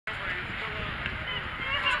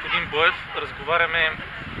господин Боев. Разговаряме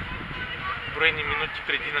броени минути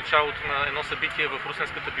преди началото на едно събитие в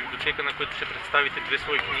Русенската библиотека, на което ще представите две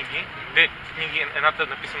свои книги. Две книги, едната е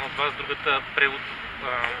написана от вас, другата превод.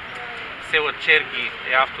 Cella Serghi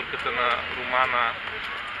е авторката на романа,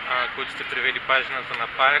 който сте превели Пажината на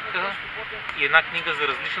паяка, и една книга за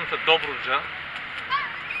различната Добруджа,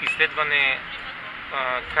 изследване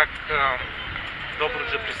как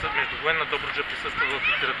междувоенна Добруджа присъства в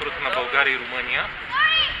литературата на България и Румъния.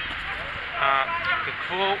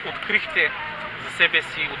 Какво открихте за себе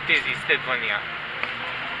си от тези изследвания?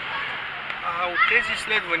 От тези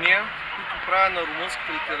изследвания, които правя на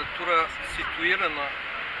румънската литература, ситуирана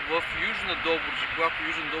в Южна Добруджа, когато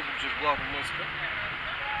Южна Добруджа е била румънска,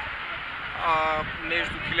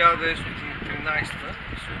 между 1913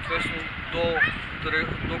 и съответно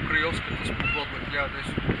до Крайовската спогодба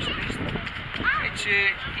 1940, е,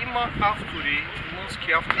 че има автори,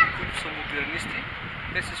 румънски автори, които са модернисти.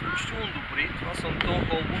 Те са изключително добри. Това са Антон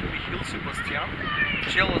Холбов, Михаил Себастиан,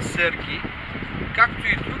 Cella Serghi, както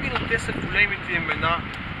и други, но те са големите имена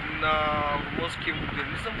на румънския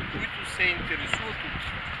модернизъм, които се интересуват от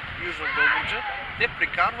Южна Добруджа. Те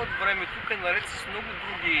прекарват време тук наред с много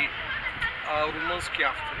други румънски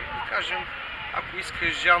автори. Да кажем, ако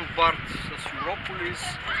искаш Жан Барт с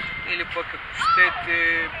Юрополис, или пък ако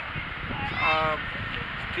щете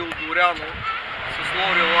Теодоряно с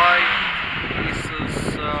Лорелай и с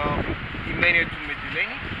имението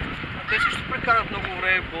Медилени. Те също прекарат много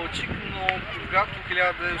време в Балчик, но когато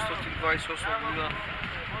 1928 година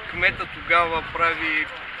кмета тогава прави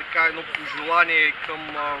така едно пожелание към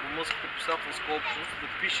румънската писателска общност да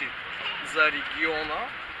пише за региона,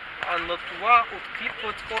 на това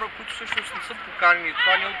откликват хора, които всъщност не са поканени.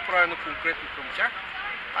 Това не е отправено конкретно към тях,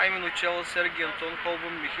 а именно Cella Serghi, Антон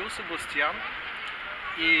Холбан, Михаил Себастиан,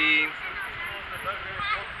 и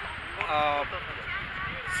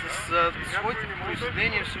с своите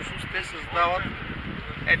произведения всъщност те създават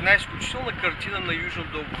една изключителна картина на Южна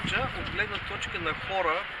Добруджа от гледна точка на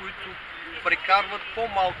хора, които прекарват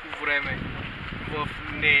по-малко време в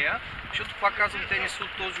нея, защото, това казвам, те не са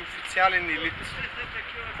от този официален елит,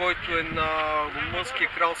 който е на румънския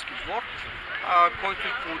кралски двор, който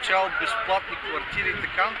е получавал безплатни квартири и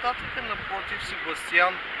така нататък. Напротив,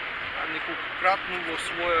 Себастиан неколкократно в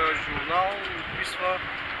своя журнал описва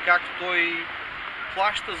как той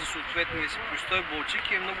плаща за съответния си престой в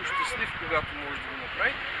Балчик и е много щастлив, когато може да го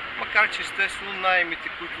направи, макар че естествено наемите,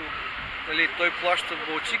 които той плаща в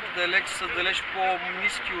Балчик, са далеч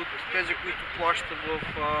по-ниски от тези, които плаща в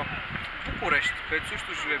Букурещ, където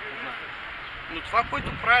също живее под наем. Но това,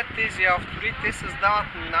 което правят тези автори, те създават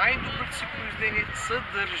най-добрите си произведения,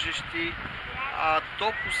 съдържащи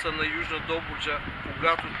топоса на Южна Добруджа,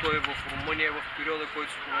 когато той е в Румъния, в периода,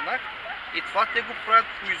 който споменах. И това те го правят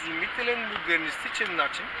по изумителен, модернистичен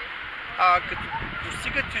начин, като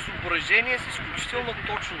постигат изображение с изключителна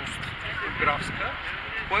точност географска,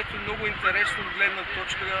 което е много интересно от гледна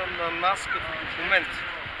точка на нас като документ.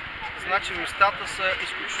 Значи местата са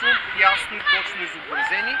изключително ясно и точно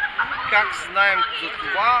изобразени. Как знаем за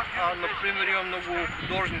това? Например, има много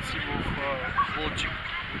художници в Балчик,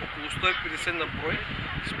 около 150 на брой,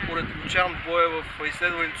 според Хриsto Boev в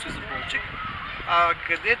изследването си за Балчик,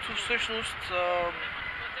 където всъщност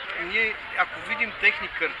ние, ако видим техни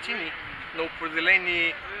картини на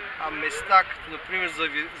определени места, като например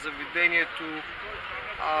заведението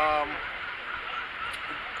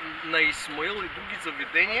на Исмаил и други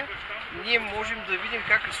заведения, ние можем да видим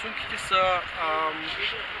как рисунките са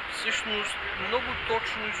всъщност много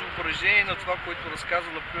точно изображение на това, което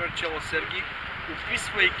разказва, например, Cella Serghi,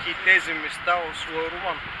 описвайки тези места в своя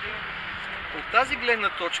роман. От тази гледна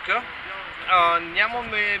точка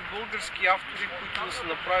нямаме български автори, които да са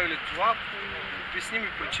направили това по обясними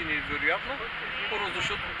причини, вероятно. Първо,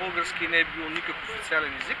 защото български не е бил никакъв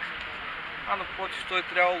официален език, а напротив, той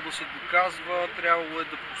трябвало да се доказва, трябвало е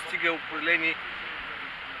да постига определени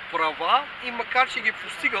права и макар че ги е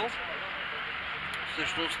постигал,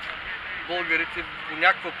 всъщност българите по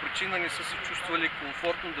някаква причина не са се чувствали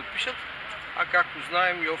комфортно да пишат, а както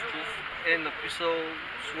знаем, Йовков е написал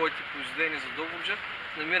своите произведения за Добруджа,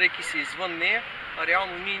 намирайки се извън нея, а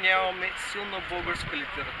реално ние нямаме силна българска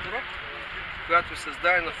литература, която е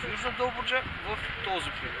създадена в Южна Добруджа в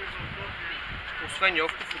този период. Освен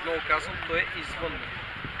Йовков, отново казвам, той е извън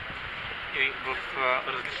нея. В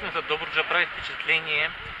различната Добруджа прави впечатление,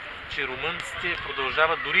 че румънците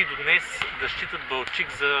продължават дори до днес да считат Балчик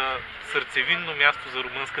за сърцевинно място за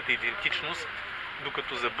румънската идентичност,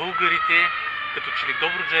 докато за българите, като че ли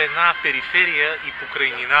Добруджа е една периферия и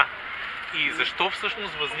покрайнина. И защо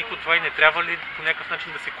всъщност възниква това и не трябва ли по някакъв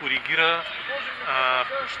начин да се коригира,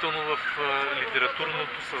 включително в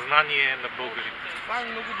литературното съзнание на българите? Това е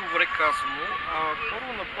много добре казано.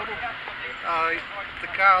 Първо,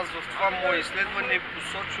 така аз в това мое изследване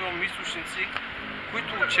посочвам източници,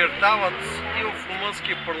 които очертават и в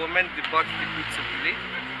румънския парламент дебатите, които са били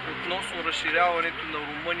относно разширяването на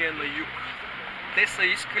Румъния на юг. Те са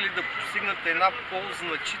искали да постигнат една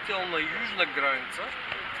по-значителна южна граница,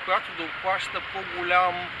 която да обхваща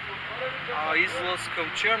по-голям излъз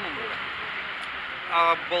към Черно море.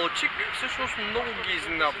 Балчик всъщност много ги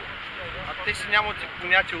изненадва. Те си нямат и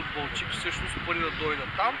понятие от Балчик, всъщност преди да дойдат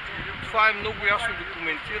там. Това е много ясно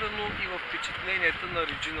документирано и в впечатленията на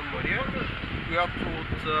Реджина Мария, която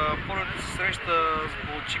от първата си среща с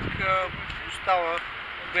Балчик остава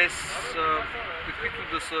без каквито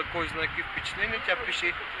да са кой знае какви впечатления. Тя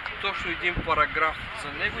пише точно един параграф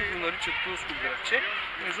за него и го нарича Турско градче.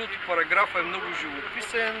 Между другото, параграфът е много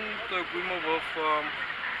живописен, той го има в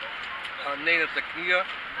нейната книга,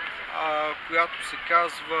 която се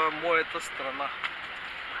казва Моята страна.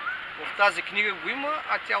 В тази книга го има,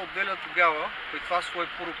 а тя отделя тогава, при това свое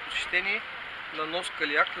първо посещение на Нос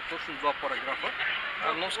Калиакра, точно 2 параграфа.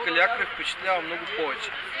 Нос Калиакра впечатлява много повече.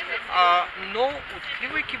 Но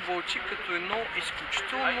откривайки Балчик като едно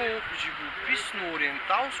изключително живописно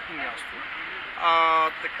ориенталско място,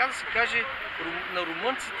 така да се каже, на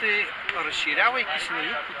румънците, разширявайки се на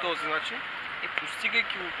юг по този начин и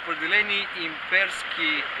постигайки определени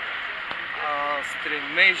имперски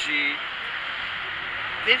стремежи,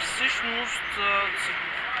 те всъщност се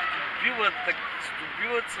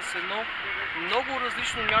добиват с едно много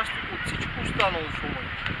различно място от всичко останало в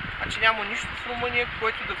Румъния. Значи няма нищо в Румъния,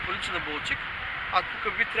 което да прилича на Балчик, а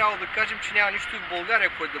тук би трябвало да кажем, че няма нищо и в България,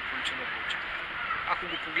 което да прилича на Балчик. Ако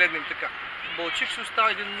го погледнем така. Балчик се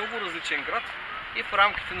остава един много различен град и в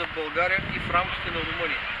рамките на България, и в рамките на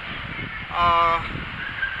Румъния.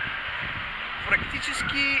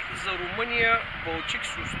 Практически за Румъния Балчик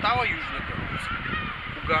се остава южна граница,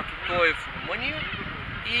 когато той е в Румъния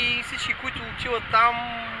и всички, които отиват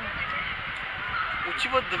там,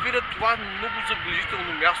 отиват да видят това много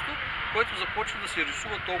заближително място, което започва да се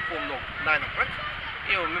рисува толкова много. Най-напред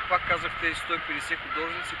имаме, пак казах, тези 150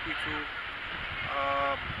 художници,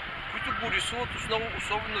 които го рисуват,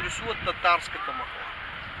 особено рисуват татарската махала,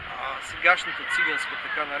 сегашната циганска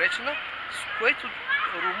така наречена, с което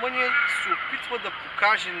Румъния се опитва да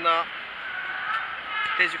покаже на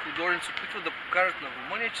тези художници, опитват да покажат на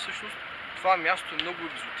Румъния, че всъщност това място е много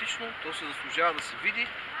екзотично, то се заслужава да се види.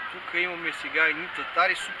 Тук имаме сега едни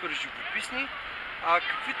татари, супер живописни,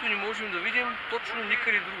 каквито не можем да видим точно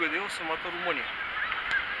никъде другаде в самата Румъния.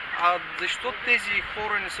 Защо тези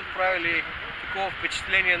хора не са правили такова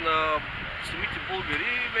впечатление на самите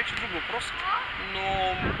българи, вече друг въпрос,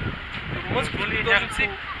 но румънските художници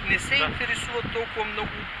не се интересуват толкова много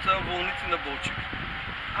от вълните на Балчик.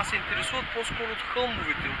 Се интересуват по-скоро от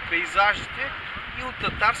хълмовете, от пейзажите и от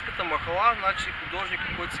татарската махала, значи художника,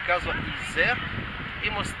 който се казва Изер.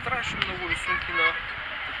 Има страшно много рисунки на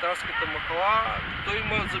татарската махала. Той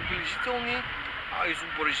има забележителни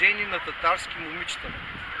изображения на татарски момичета,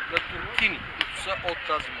 на туртини, които са от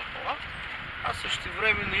тази махала.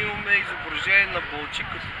 Същевременно имаме изображение на Балчик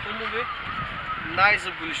като хълмове,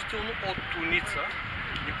 най-забележително от Туница,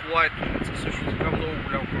 Николай Туница, също така много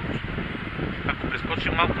голям художник. Ако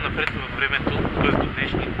прескочим малко напред във времето, т.е. до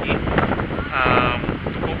днешни дни,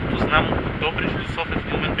 доколкото знам, от Добрич до София в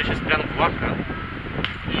един момент беше спрян влака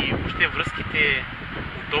и въобще връзките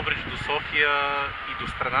от Добрич до София и до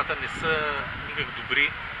страната не са никак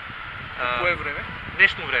добри. Кое време?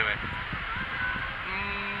 Днешно време.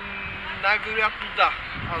 Най-вероятно да.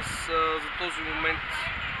 Аз за този момент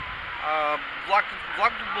влак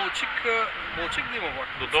до Балчик. Балчик да има влак?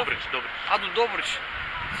 До Добрич. До Добрич.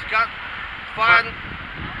 Сега това е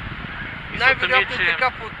най-вероятно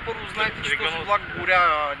така. Първо знаете, че този влак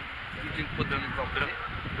горя един път или два пъти.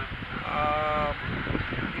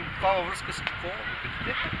 Това във връзка с какво?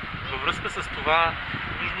 Във връзка с това,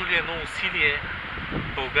 нужно ли е едно усилие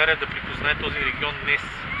България да припознае този регион днес,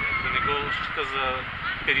 да не го счита за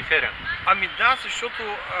периферен? Да,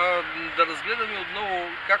 защото да разгледаме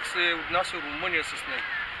отново как се отнася Румъния с него.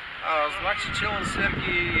 Значи Cella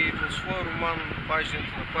Serghi в своя роман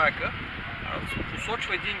Паяждането на паяка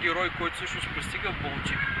посочва един герой, който всъщност пристига в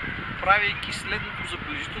Балчик, правейки следното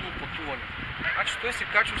забележително пътуване. Значи той се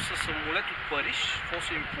качва с самолет от Париж в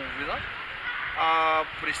 8:30,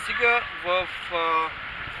 пристига в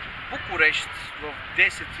Букурещ в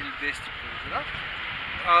 10 или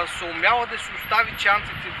 10:30, се умява да се остави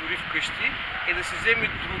чантите дори вкъщи и да се вземе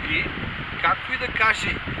други, както и да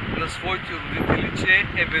каже, на своите родители, че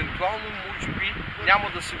евентуално може би няма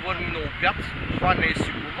да се върне на обяд, това не е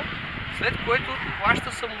сигурно, след което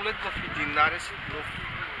хваща самолет в 11,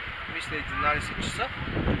 мисля 11 часа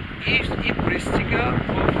и пристига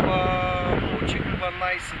в Балчик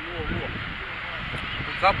 12:00.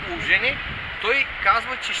 По това положение той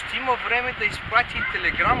казва, че ще има време да изпрати и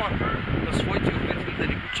телеграма на своите родители да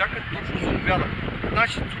ни го чакат точно за обяда.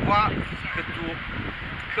 Значи това като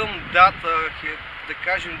към дата, да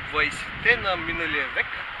кажем 20-те на миналия век,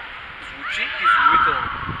 звучи изумително.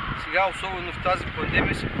 Сега, особено в тази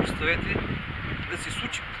пандемия, си представете да се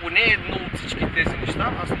случи поне едно от всички тези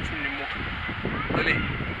неща, аз лично не мога. Нали?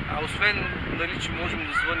 Освен, нали, че можем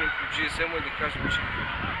да звъним по GSM и да кажем, че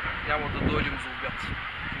няма да дойдем за обяд.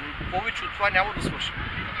 Но повече от това няма да свършим.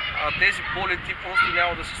 Тези полети просто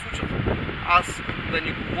няма да се случат. Да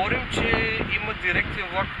не говорим, че има директен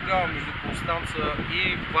влак тогава между Констанца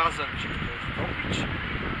и Вазарчик, т.е.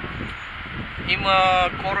 Има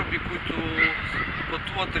кораби, които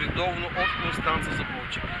пътуват редовно от Констанца за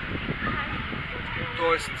Балчик.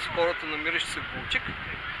 Т.е. хората, намиращи се в Балчик,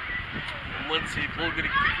 румънци и българи,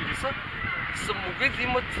 които да са могли да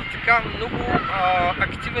имат така много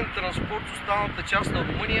активен транспорт в останалата част на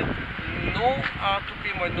Румъния, но тук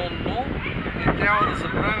има едно но, не трябва да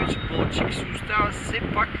забравяме, че Балчик си остава все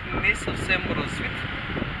пак не съвсем развит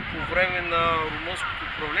по време на румънското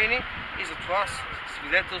управление и затова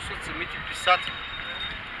свидетелстват самите писатели.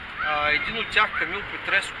 Един от тях, Камил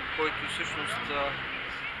Петреско, който е всъщност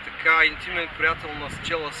така интимен приятел на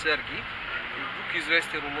Cella Serghi, друг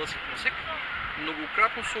известен румънски класик,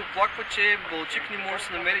 многократно се оплаква, че в Балчик не може да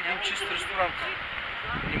се намери един чист ресторант.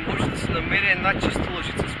 Не може да се намери една чиста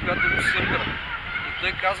лъжица, с която да го сервира. И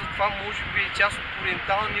той казва, това може би е част от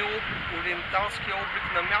ориенталския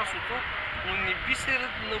облик на мястото, но не би се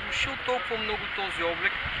нарушил толкова много този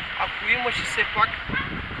облик, ако имаше все пак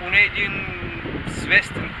поне един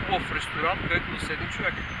свестен, хубав ресторант, където да седне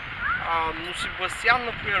човек. Но Себастиан,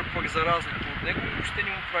 например, пък за разлика от него, въобще не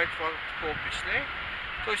му прави това такова впечатление.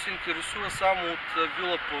 Той се интересува само от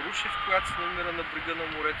вила Парушев, която се намира на брега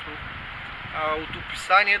на морето, от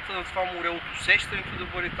описанията на това море, от усещането да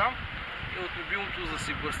бъде там и от любимото за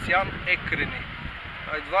Себастиан Екрене.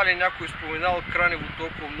 Едва ли някой споменал Кранево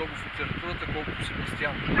толкова много в литературата, колкото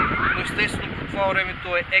Себастиан. Но естествено по това време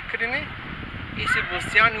той е Екрене и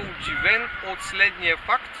Себастиан е удивен от следния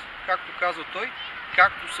факт, както казва той,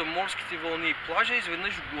 както са морските вълни и плажа,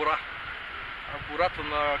 изведнъж гора. Гората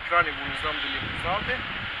на Кранево, не знам дали я познавате.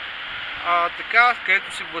 Така,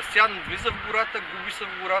 където Себастиан влиза в гората, губи се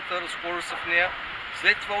в гората, разхожда се в нея,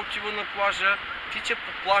 след това отива на плажа, тича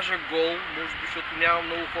по плажа гол, може би, защото няма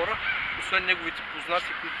много хора, освен неговите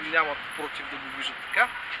познати, които нямат против да го виждат така.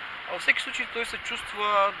 Във всеки случай той се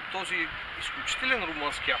чувства, този изключителен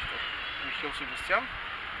румънски автор, Михаил Себастиан,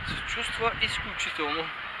 се чувства изключително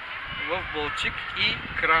в Балчик и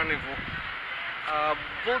Кранево.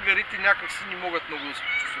 Българите някакси не могат много да се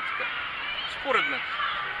почувстват така. Според мен.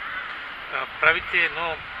 Правите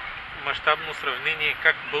едно мащабно сравнение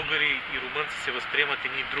как българи и румънци се възприемат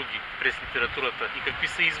едни и други през литературата и какви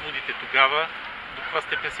са изводите тогава, до каква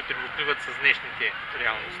степен се припокриват с днешните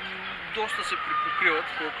реалности? Доста се припокриват,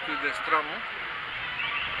 колкото и да е странно.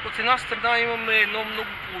 От една страна имаме едно много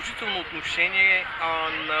положително отношение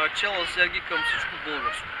на Cella Serghi към всичко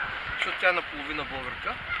българско, защото тя е наполовина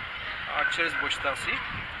българка, чрез баща си.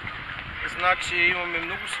 Значи имаме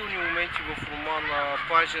много силни моменти в романа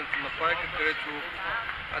Паженето на Пайка, където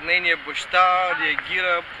нейният баща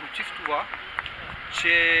реагира против това,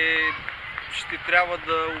 че ще трябва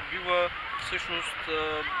да убива всъщност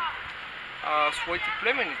своите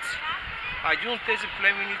племеници. Един от тези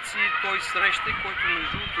племеници той среща, който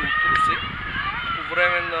между другото от Rousse по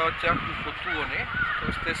време на тяхното пътуване,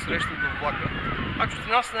 т.е. те срещат във влака. От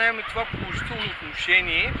една страна имаме това положително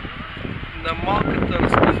отношение на малката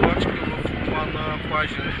разказвачка в романа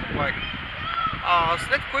Паженето на Пайка.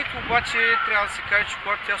 След което обаче трябва да се каже, че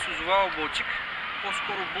когато тя се озовава в Балчик,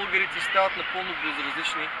 по-скоро българите стават напълно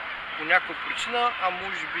безразлични по някаква причина, а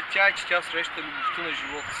може би тя е, че тя среща любовта на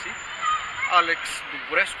живота си, Алекс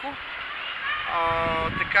Добреско.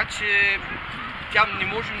 Така че тя не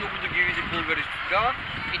може много да ги види българите тогава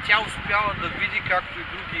и тя успява да види, както и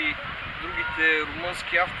другите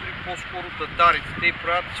румънски автори, по-скоро татарите. Те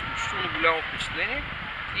правят изключително голямо впечатление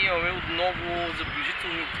и имаме отново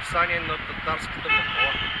заближителни описания на татарската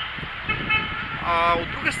махала.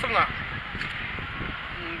 От друга страна,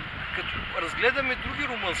 като разгледаме други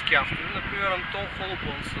румънски автори, например Антон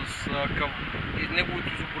Холопан с неговото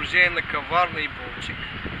изображение на Каварна и Балчик,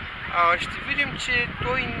 ще видим, че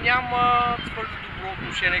той няма твърде добро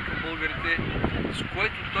отношение към българите, с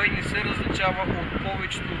което той не се различава от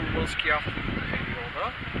повечето румънски автори от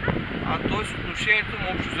периода, т.е. отношението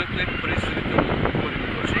му общо взето е презрително по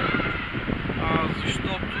първи лъжи,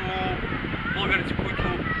 защото българите, които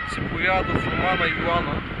се появяват в романа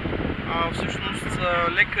Йоана, всъщност са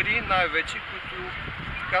лекари най-вече, които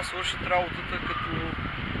така свършат работата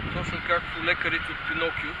точно както лекарите от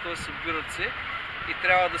Пинокио, т.е. събират се и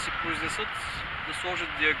трябва да се произнесат, да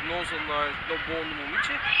сложат диагноза на едно болно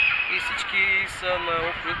момиче и всички са на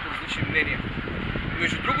общо различни мнения.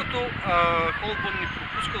 Между другото, Холбън ни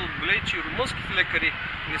пропуска да отбележи, че румънските лекари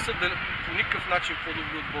не са по никакъв начин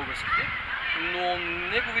по-добри от българските, но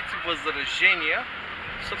неговите възражения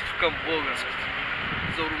са към българските.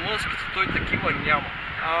 За румънските той такива няма.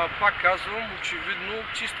 Пак казвам, очевидно,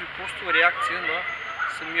 чисто и просто реакция на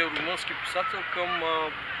самия румънски писател към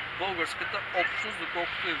българската общност,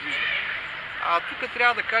 доколкото е вижда. Тук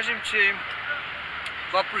трябва да кажем, че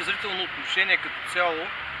това презрително отношение като цяло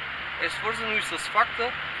е свързано и с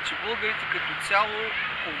факта, че българите като цяло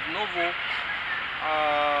отново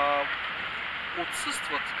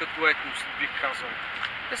отсъстват като етнос, бих казал.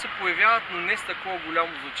 Те се появяват, но не с такова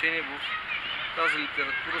голямо значение в тази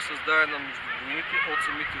литература, създадена между войните от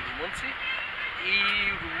самите румънци, и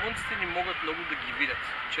румънците не могат много да ги видят,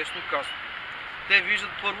 честно казвам. Те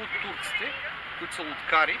виждат първо турците, които са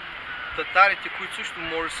лодкари, татарите, които също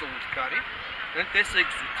може да са лодкари. Те са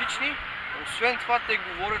екзотични, освен това те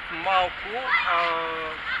говорят малко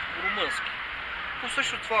румънски. По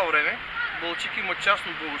същото това време Балчик има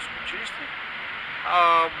частно българско училище,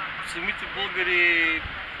 самите българи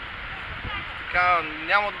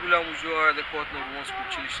нямат голямо желание да ходят на румънско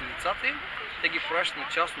училище децата им, те ги пращат на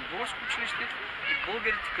частно българско училище и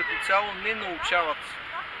българите като цяло не научават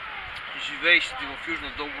живеещите в Южна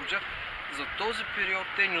Добруджа. За този период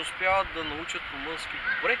те не успяват да научат румънски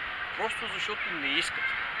добре, просто защото не искат.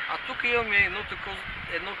 Тук имаме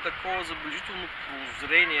едно такова забележително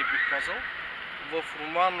прозрение, бих казал, в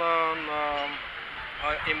романа на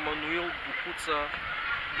Емануил Бухуца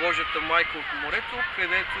Божията майка от морето,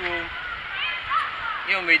 където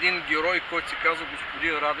имаме един герой, който се казва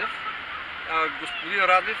господин Радев. Господин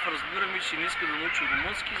Радев разбираме, че не иска да научи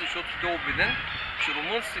румънски, защото той е убеден, че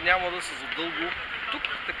румънците няма да са задълго тук,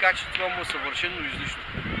 така че това му е съвършено излишно.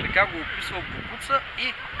 Така го описва Бухуца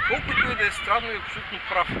и колкото и да е странно, е абсолютно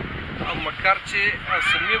прав. Макар че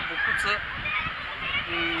самия Бухуца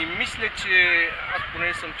не мисля, че аз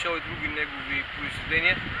поне съм чел и други негови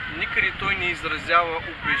произведения, никъде той не изразява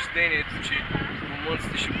убеждението, че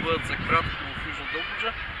румънците ще бъдат за кратко в Южна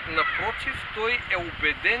Добруджа. Напротив, той е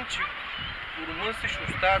убеден, че румънците ще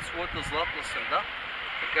оставят своята златна среда,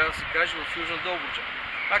 така да се каже, в Южна Добруджа.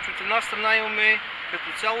 Значи от една страна имаме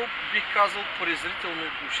като цяло, бих казал, презрително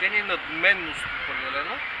отношение, надменност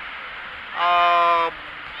определено.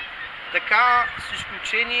 Така, с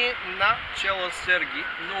изключение на Cella Serghi,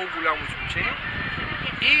 много голямо изключение.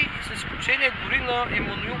 И с изключение дори на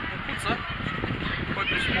Емануил Бухуца,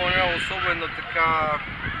 който изпълнява особена така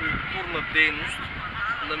културна дейност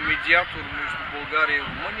на медиатор между България и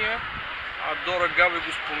Румъния. Дора Габе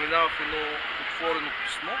го споменава в едно отворено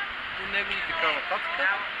писмо до него и така нататък.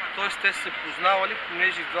 Тоест те са се познавали,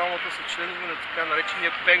 понеже двамата са членове на така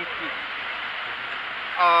наречения пен клуб.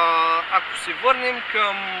 Ако се върнем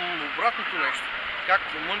към обратното нещо, как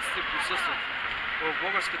румънците присъстват в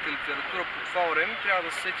българската литература по това време, трябва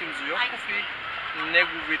да се сетим за Йовков и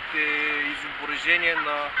неговите изображения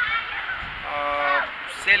на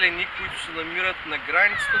селени, които се намират на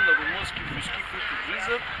границата, на румънски войски, които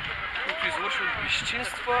влизат, които извършват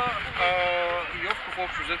безчинства. Йовков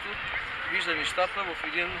общо взето вижда нещата в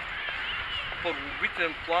един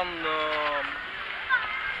първобитен план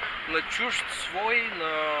на чужд свой,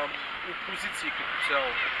 на опозиции като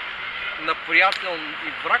цяло, на приятел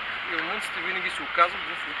и враг, и румънците винаги се оказват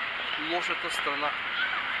в лошата страна.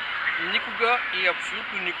 Никога и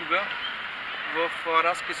абсолютно никога в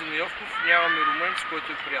разкази на Йовков нямаме румънец,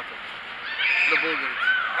 който е приятел на българите.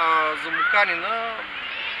 За Муканина,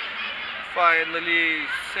 това е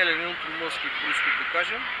селянин от румънски произход, да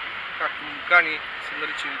кажем, както Мукани са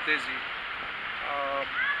наричани тези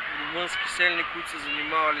румънски селени, които са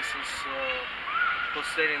занимавали с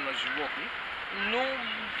пасене на животни, но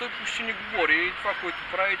той почти не говори и това, което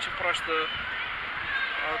прави, че праща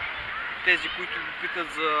тези, които го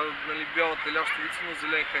питат за бялата лястовица на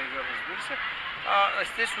зелен хайвер, разбира се.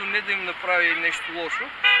 Естествено не да им направи нещо лошо,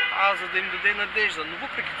 а за да им даде надежда. Но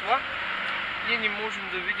въпреки това, ние не можем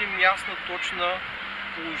да видим ясна, точна,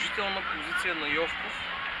 положителна позиция на Йовков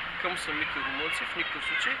към самите румънци в никакъв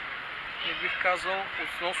случай. не бих казал,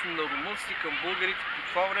 относно на румънците към българите по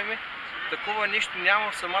това време. Такова нещо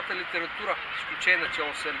няма в самата литература, с изключение на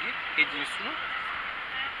Cella Serghi, единствено,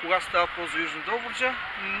 кога става въпрос за Южна Добруджа,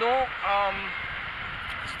 но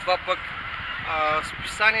затова пък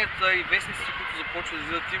списанията и вестниците, които започват да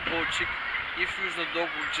излизат и в Балчик, и в Южна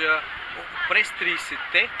Добруджа през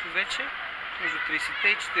 30-те вече, между 30-те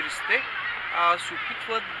и 40-те, се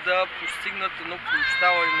опитват да постигнат едно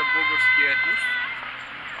приобщаване на българския етнос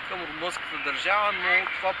към румънската държава, но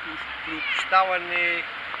това приобщаване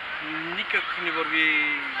никак не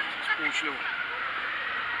върви сполучливо.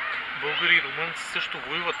 Българи и румънци също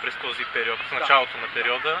воюват през този период, в началото на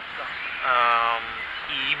периода.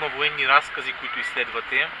 И има военни разкази, които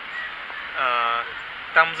изследвате.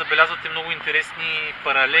 Там забелязвате много интересни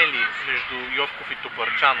паралели между Йовков и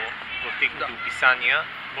Топârceanu в техните описания.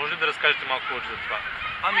 Може ли да разкажете малко повече за това?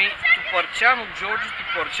 Джорджи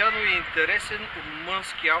Топârceanu е интересен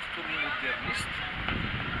румънски автор-модернист,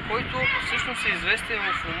 който всъщност е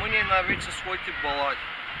известен в Румъния най-вече със своите балади.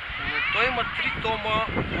 Но той има 3 тома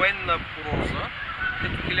военна проза,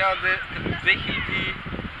 като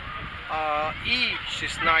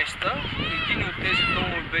 2016. Един от тези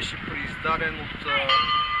томове беше преиздаден от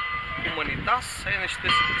Хуманитас, иначе те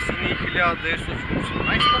са писани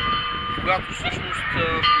 1918, когато всъщност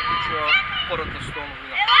приключва Първата световна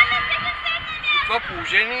война. В това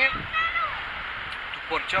положение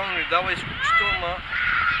Topârceanu ни дава изключителна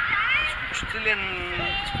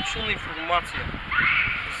информация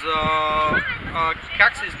за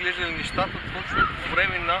как са изглеждали нещата точно по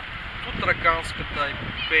време на Тутраканската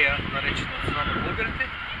епопея, наречена от страна на българите,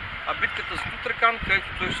 битката за Тутракан, където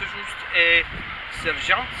той всъщност е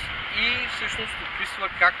сержант и всъщност описва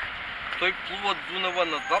как той плува Дунава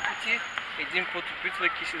на 2 пъти, един път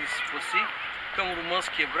опитвайки се да се спаси към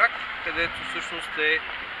румънския бряг, където всъщност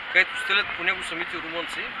където стрелят по него самите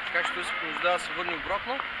румънци, така че той се понуждава да се върне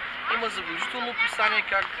обратно. Има забележително описание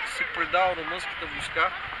как се предава румънската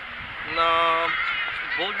войска на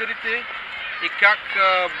българите и как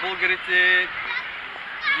българите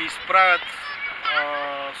ги изправят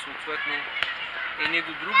съответно едни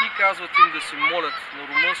до други, казват им да се молят, на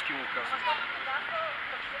румънски му казват.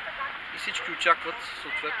 И всички очакват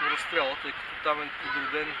съответно разстрела, тъй като там е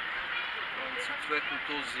подреден съответно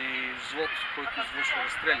този взвод, който извършва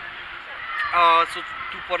разстрели.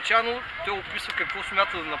 Topârceanu те описва какво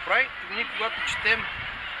смята да направи. Ние когато четем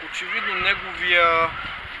очевидно неговия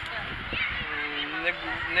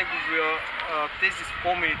тези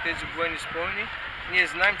спомени, тези военни спомени, ние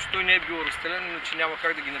знаем, че той не е бил разстрелян, иначе няма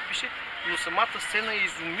как да ги напише, но самата сцена е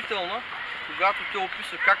изумителна, когато те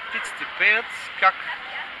описва как птиците пеят, как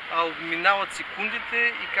обминават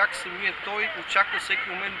секундите и как самият той очаква всеки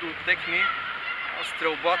момент да оттекне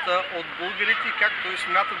стрелбата от българите и как той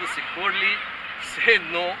смята да се хвърли, все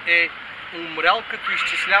едно е умрял, като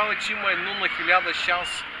изчислява, че има 1 на 1000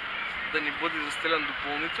 шанс да не бъде застрелян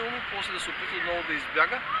допълнително, после да се опита отново да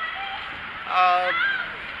избяга.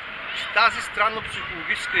 В тази странна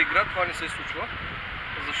психологическа игра това не се случва,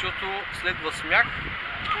 защото следва смях,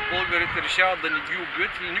 българите решават да не ги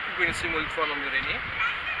убият или никога не са имали това намерение.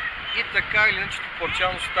 И така или иначе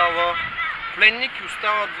Topârceanu става пленник и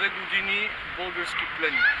остава 2 години български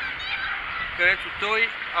пленник. Където той,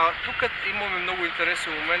 тук имаме много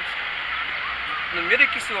интересен момент,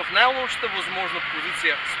 намирайки се в най-лошата възможна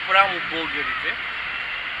позиция спрямо българите,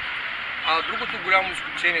 другото голямо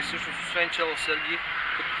изключение, всъщност, освен Cella Serghi,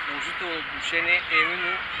 като положително отношение е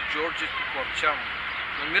именно Джорджи Topârceanu.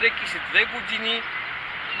 Намирайки се 2 години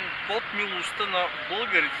под милостта на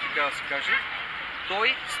българите, така да се каже,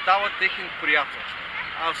 той става техен приятел.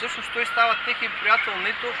 Всъщност той става техен приятел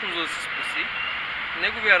не точно за да се спаси.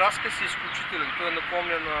 Неговия разказ е изключителен. Той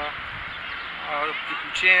напомня на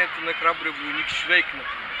приключенията на храбрия войник Швейк,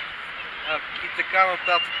 например. И така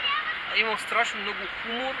нататък. Има страшно много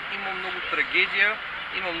хумор, има много трагедия,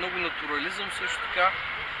 има много натурализъм също така.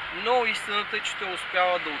 Но истината е, че той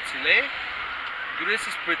успява да оцелее, дори да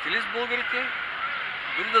се сприятели с българите,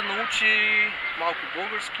 дори да научи малко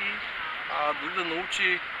български, дори да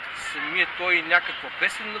научи самия той някаква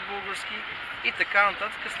песен на български и така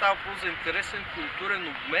нататък. Става за интересен културен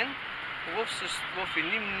обмен в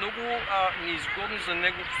едни много неизгодни за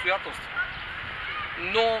него обстоятелства.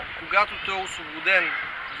 Но когато той е освободен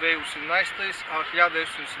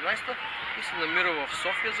 1918 и се намира в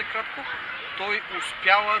София за кратко, той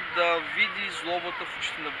успява да види злобата в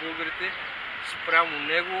очите на българите спрямо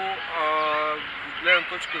него, от гледна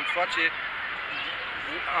точка на това, че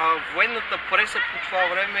военната преса по това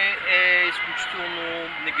време е изключително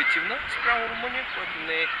негативна спрямо Румъния, което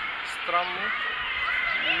не е странно,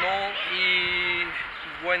 но и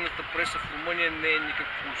военната преса в Румъния не е никак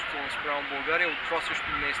положителна спрямо България, от това също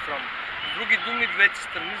не е странно. С други думи, двете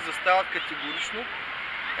страни застават категорично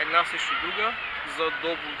една срещу друга за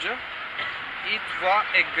Добруджа и това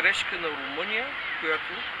е грешка на Румъния,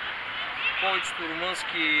 която повечето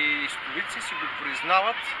румънски историци си го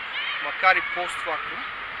признават, макар и постфактум.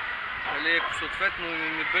 Ако съответно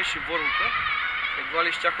не беше върната, едва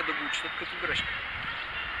ли щяха да го отчитат като грешка.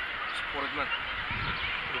 Според мен.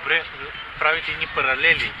 Добре, правите едни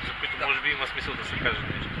паралели, за които може би има смисъл да се каже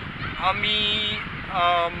нещо.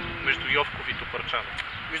 Между Йовков и Топârceanu.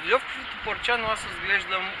 Между Йовков и Topârceanu аз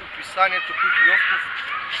разглеждам описанието, които Йовков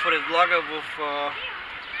предлага в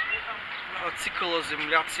цикъла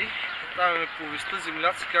Земляци. Там е повестта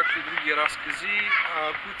Земляци, както и други разкази,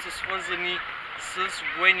 които са свързани с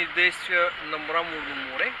военни действия на Мраморно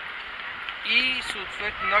море и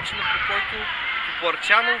съответно начина, по който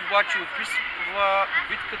Topârceanu обаче описва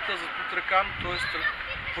битката за Тутракан, т.е.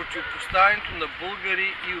 противопоставянето на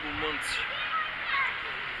българи и румънци.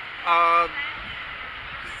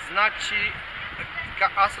 Значи,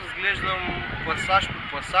 аз разглеждам пасаж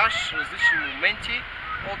по пасаж, различни моменти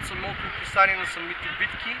от самото описание на самите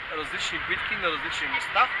битки, различни битки на различни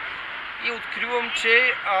места и откривам,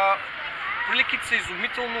 че приликите са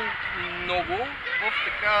изумително много в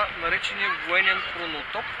така наречения военен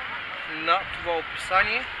хронотоп на това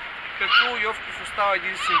описание, като Йовков остава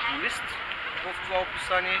един символист в това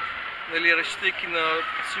описание, разчитайки на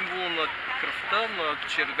символа на кръвта, на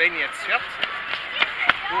червения цвят,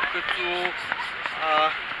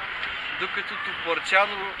 докато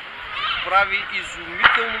Topârceanu прави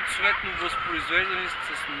изумително цветно възпроизвеждане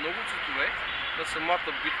с много цветове на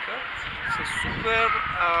самата битка, с супер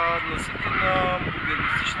наситена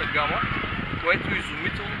бургеристична гама, което е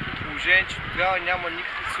изумително при положение, че тогава няма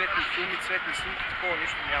никакви цветни филми, цветни снимки, такова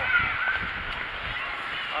нищо няма.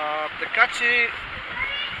 Така че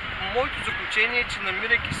моето заключение е, че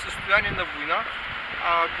намирайки състояние на война,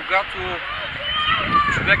 когато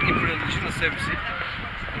човек не принадлежи на себе си,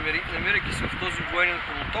 намирайки се в този военен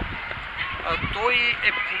хронотоп, той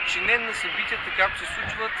е подчинен на събитията, както се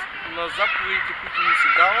случват, на заповедите, които му се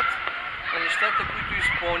дават, на нещата, които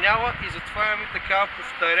изпълнява и затова имаме такава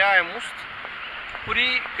повторяемост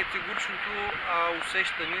при категоричното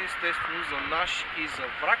усещане, естествено, за наш и за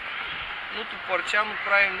враг. Но Topârceanu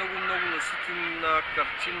прави много наситена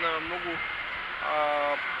картина, много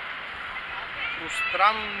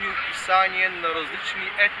пространни описания на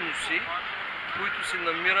различни етноси, които се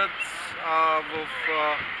намират в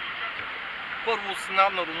първо страна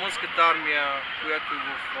на румънската армия, която е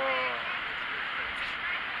в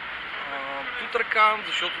Тутракан,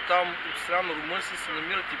 защото там от страна на румънците се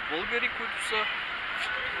намират и българи, които са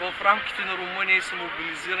в рамките на Румъния и са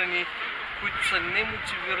мобилизирани, които са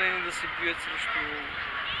немотивирани да се бият срещу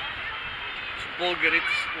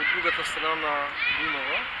българите от другата страна на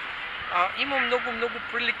Дунава. Има много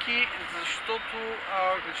прилики, защото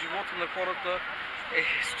живота на хората е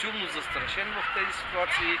силно застрашен в тези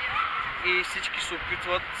ситуации и всички се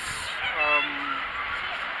опитват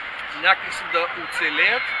някакси да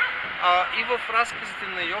оцелеят. И в разказите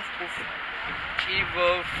на Йовков, и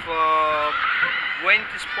в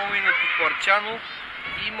военните спомени на Topârceanu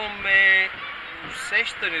имаме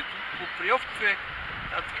усещането, при Йовков е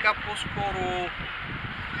така по-скоро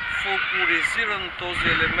фолклоризиран този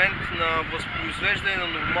елемент на възпроизвеждане на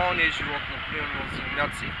нормалния живот, например в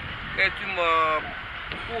Земляци, където има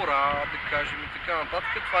хора, да кажем, и така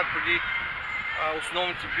нататък. Това е преди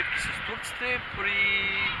основните битки с турците. При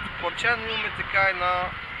Topârceanu имаме така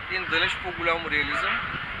един далеч по-голям реализъм,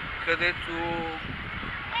 където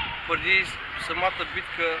преди самата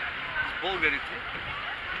битка с българите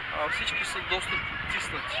всички са доста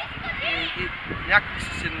потиснати и някак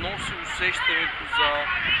се носи усещането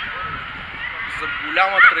за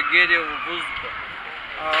голяма трагедия във въздуха.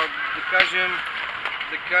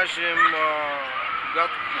 Да кажем,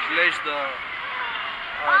 когато поглежда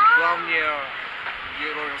главния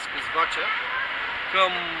герой, разказвача,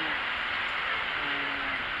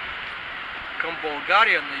 към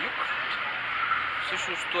България на юг,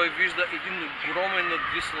 всъщност той вижда един огромен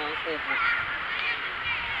надвисан облак,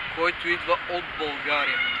 който идва от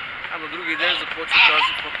България. А на другия ден започва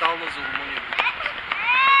тази фатална за Румъния битка.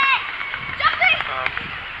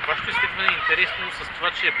 Вашето изследване е интересно с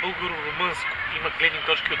това, че е българо-румънско. Има гледни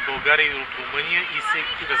точки от България и от Румъния и се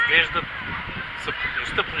разглеждат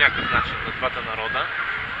съвкупността по някакъв начин на двата народа.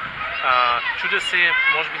 Чудя се,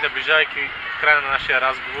 може би наближавайки края на нашия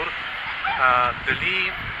разговор,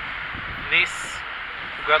 дали днес,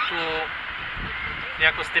 когато в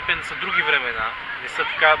някаква степен са други времена, не са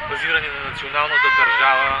така базирани на националната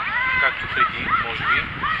държава, както преди, може би,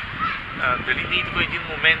 дали не идва един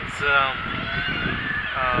момент за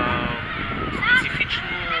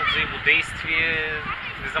специфично взаимодействие,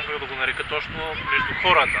 не знам как да го нарека точно, между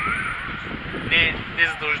хората. Не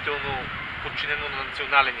задължително подчинено на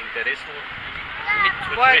национален интерес, но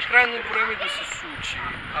това е крайно време да се случи.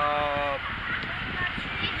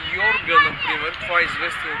 Yordan, например, това е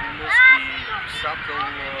известен румънски писател,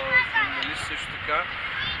 журналист също така,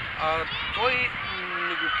 той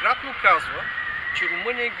многократно казва, че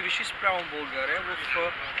Румъния греши спрямо България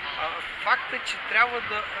в факта, че трябва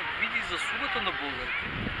да види заслугата на българите,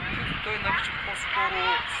 които той нарича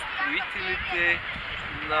по-скоро строителите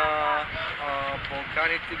на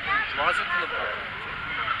Балканите, буржуазията на Балканите.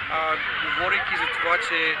 Говорейки за това,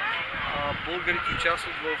 че българите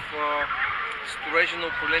участват в строежа на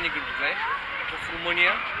определени градове в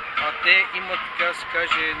Румъния, те имат, така да се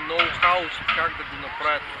каже, ноу-хау как да го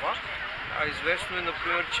направят това. Известно е,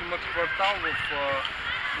 например, че има квартал в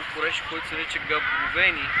Букурещ, който се нарича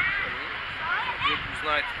Габровени. Вие го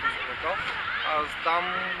знаете този квартал.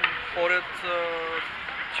 Там ходят,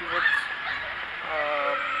 отиват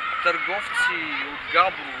търговци от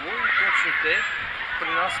Габрово и точно те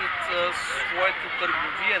принасят своята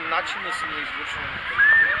търговия, начина си на извършване на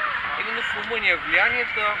търговия. Именно в Румъния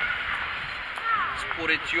влиянията,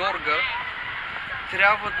 според Йорга,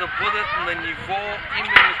 трябва да бъдат на ниво,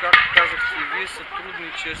 именно както казахте и вие,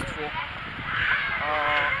 сътрудничество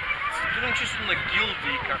на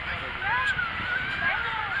гилдии, както да го наричам.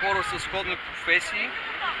 Хора с сходни професии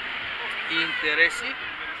и интереси.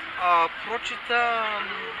 Прочита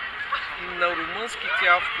на румънските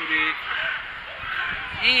автори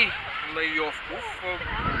и на Йовков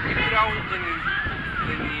би трябвало да ни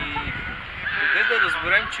даде да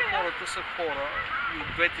разберем, че хората са хора и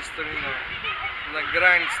от двете страни на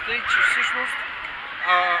границата и че всъщност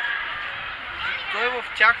той е в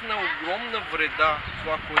тяхна огромна вреда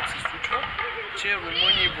това, което се случва, че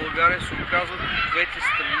Румъния и България се оказват от двете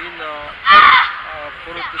страни на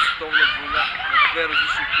Първата световна война, на две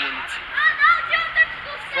различни коалиции.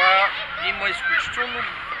 Това има изключително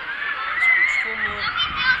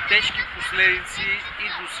тежки последици и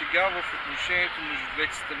до сега в отношението между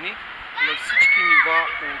двете страни на всички нива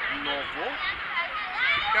отново.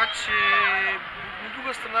 Така че от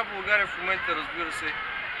друга страна България в момента, разбира се,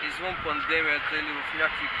 извън пандемията или в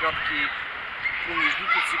някакви кратки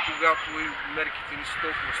промеждутъци, когато мерките ни са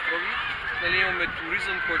толкова строги, имаме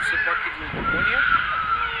туризъм, който все пак идва от Румъния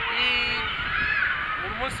и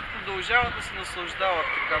румънците продължават да се наслаждават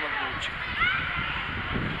така на Балчик.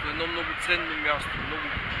 Като едно много ценно място, много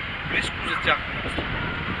близко за тях място.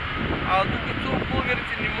 Докато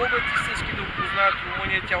българите не могат истински да опознаят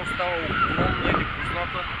Румъния, тя остава огромна и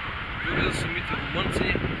непозната дори за самите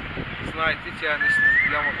румънци. Знаете, тя е наистина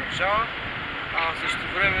голяма държава,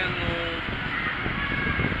 същевременно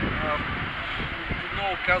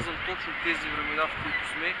отново казвам, точно тези времена, в които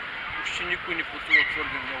сме, почти никой не пътува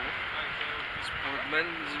твърде много, според мен,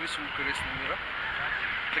 независимо къде се намира.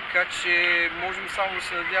 Така че можем само да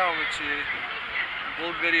се надяваме, че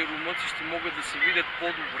българи и румънци ще могат да се видят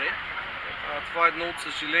по-добре. Това е едно от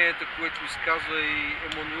съжаленията, което изказва и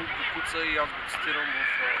Емануил Букуца и аз го цитирам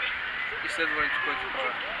в изследването, което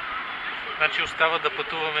правя. Значи остава да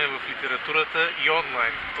пътуваме в литературата и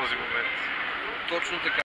онлайн в този момент. Точно така.